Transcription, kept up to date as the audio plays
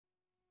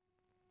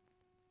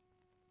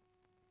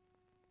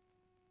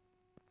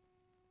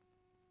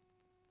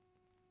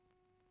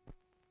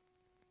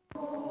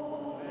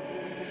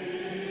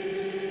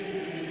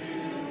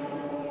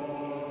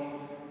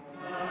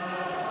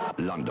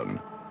London,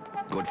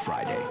 Good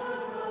Friday.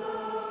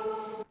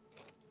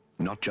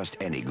 Not just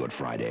any Good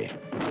Friday,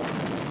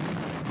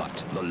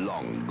 but the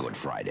long Good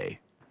Friday.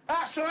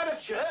 Outside of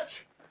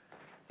church?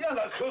 You don't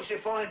go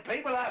crucifying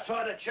people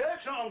outside of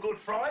church, not on Good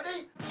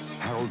Friday.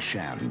 Harold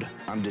Shand,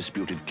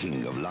 undisputed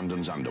king of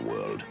London's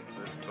underworld.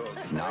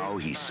 Now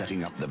he's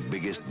setting up the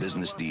biggest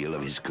business deal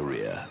of his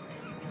career.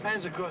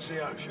 Hands across the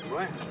ocean,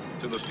 right?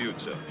 To the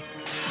future.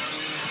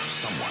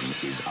 Someone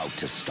is out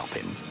to stop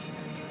him.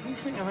 You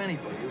think of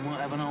anybody who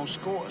might have an old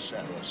score to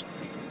settle or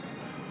something?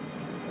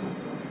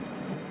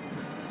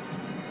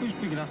 Who's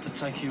big enough to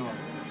take you on?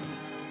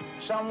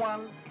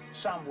 Someone,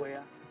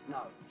 somewhere,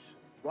 knows,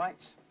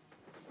 right?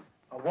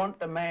 I want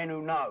the man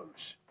who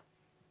knows.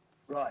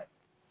 Right.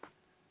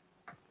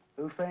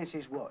 Who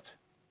fancies what?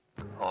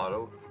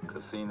 Auto,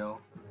 casino,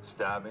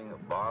 stabbing, a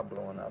bar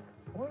blowing up.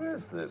 What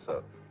is this,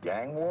 a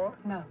gang war?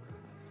 No,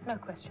 no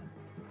question.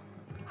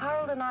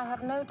 Harold and I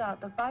have no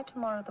doubt that by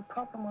tomorrow the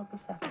problem will be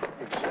settled.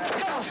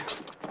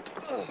 Exactly.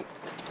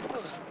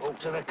 Walk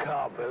to the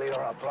car, Billy,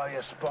 or I'll blow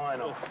your spine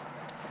off.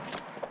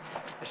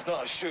 It's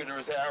not a shooter,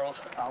 is it, Harold?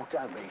 Oh,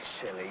 don't be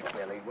silly,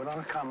 Billy. When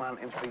I come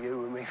hunting for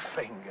you with me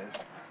fingers,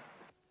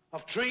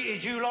 I've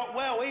treated you lot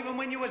well, even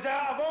when you was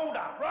out of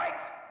order, right?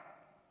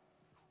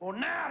 Well,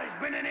 now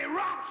there's been an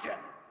eruption.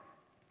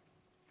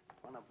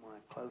 One of my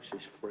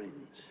closest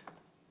friends,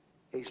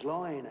 he's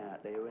lying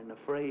out there in the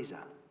freezer.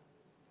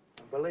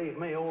 And believe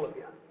me, all of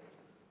you,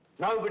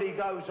 nobody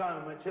goes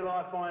home until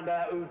I find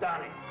out who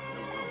done it.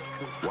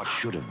 What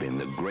should have been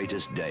the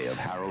greatest day of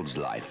Harold's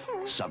life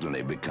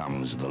suddenly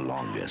becomes the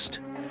longest.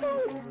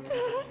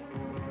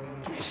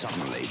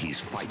 Suddenly, he's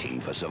fighting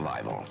for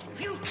survival.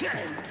 You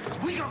kidding?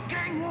 We got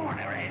gang war on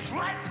our hands,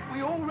 right?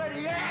 We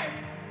already have.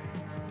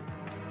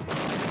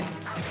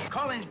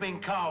 Colin's been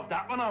carved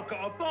up and I've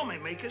got a bomb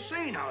in me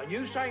casino, and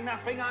you say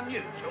nothing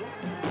unusual?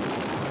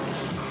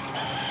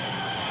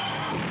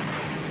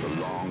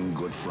 The long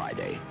Good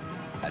Friday,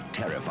 a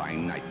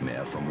terrifying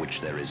nightmare from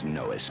which there is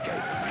no escape.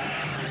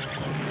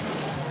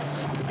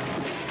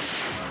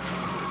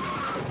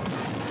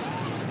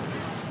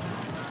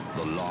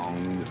 The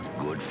long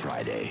Good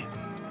Friday.